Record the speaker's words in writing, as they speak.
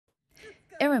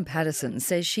Erin Patterson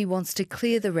says she wants to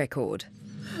clear the record.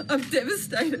 I'm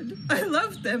devastated. I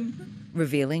love them.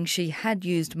 Revealing she had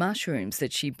used mushrooms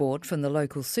that she bought from the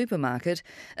local supermarket,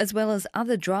 as well as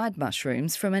other dried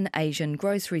mushrooms from an Asian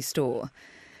grocery store.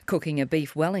 Cooking a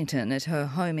beef Wellington at her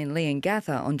home in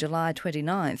Leongatha on July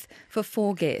 29th for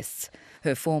 4 guests.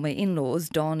 Her former in-laws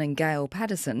Don and Gail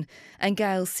Patterson and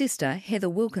Gail's sister Heather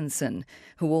Wilkinson,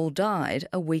 who all died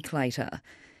a week later.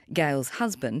 Gail's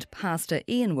husband, Pastor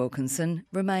Ian Wilkinson,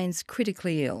 remains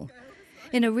critically ill.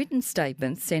 In a written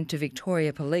statement sent to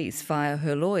Victoria Police via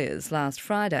her lawyers last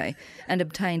Friday and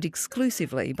obtained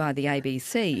exclusively by the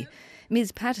ABC,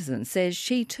 Ms Patterson says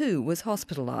she too was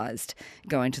hospitalised,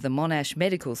 going to the Monash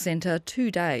Medical Centre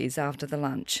 2 days after the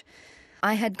lunch.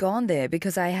 "I had gone there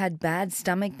because I had bad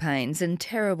stomach pains and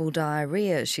terrible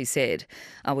diarrhoea," she said.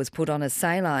 "I was put on a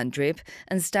saline drip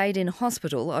and stayed in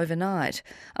hospital overnight.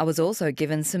 I was also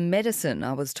given some medicine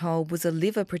I was told was a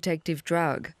liver protective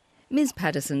drug." Ms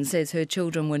Patterson says her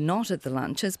children were not at the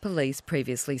lunch as police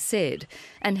previously said,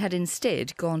 and had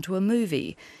instead gone to a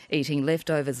movie, eating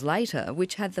leftovers later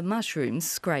which had the mushrooms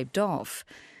scraped off.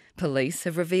 Police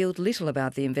have revealed little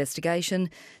about the investigation,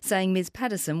 saying Ms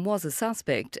Patterson was a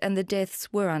suspect and the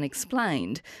deaths were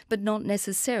unexplained, but not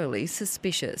necessarily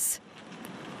suspicious.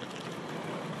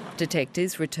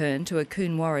 Detectives returned to a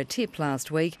Coonawarra tip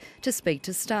last week to speak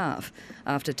to staff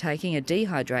after taking a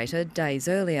dehydrator days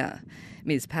earlier.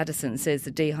 Ms Patterson says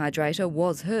the dehydrator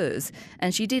was hers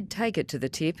and she did take it to the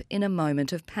tip in a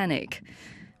moment of panic.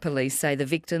 Police say the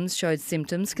victims showed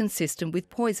symptoms consistent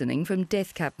with poisoning from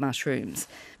death cap mushrooms,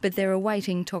 but they're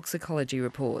awaiting toxicology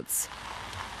reports.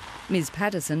 Ms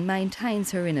Patterson maintains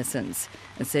her innocence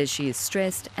and says she is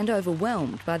stressed and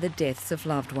overwhelmed by the deaths of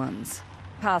loved ones.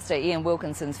 Pastor Ian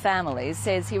Wilkinson's family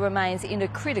says he remains in a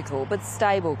critical but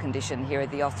stable condition here at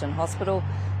the Austin Hospital.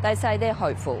 They say they're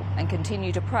hopeful and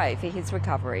continue to pray for his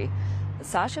recovery.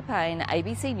 Sasha Payne,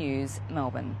 ABC News,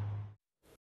 Melbourne.